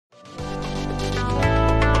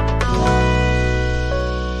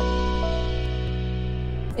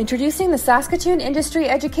Introducing the Saskatoon Industry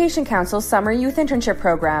Education Council Summer Youth Internship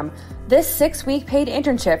Program. This 6-week paid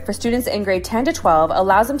internship for students in grade 10 to 12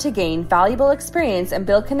 allows them to gain valuable experience and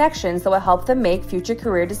build connections that will help them make future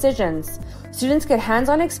career decisions. Students get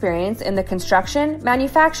hands-on experience in the construction,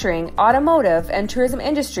 manufacturing, automotive, and tourism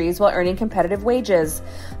industries while earning competitive wages.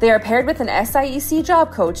 They are paired with an SIEC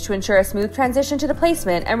job coach to ensure a smooth transition to the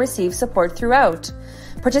placement and receive support throughout.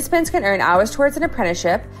 Participants can earn hours towards an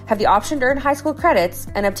apprenticeship, have the option to earn high school credits,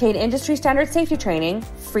 and obtain industry standard safety training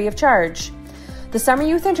free of charge. The Summer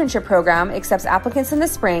Youth Internship Program accepts applicants in the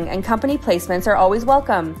spring, and company placements are always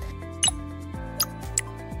welcome.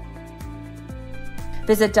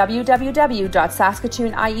 Visit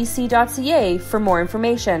www.saskatooniec.ca for more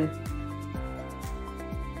information.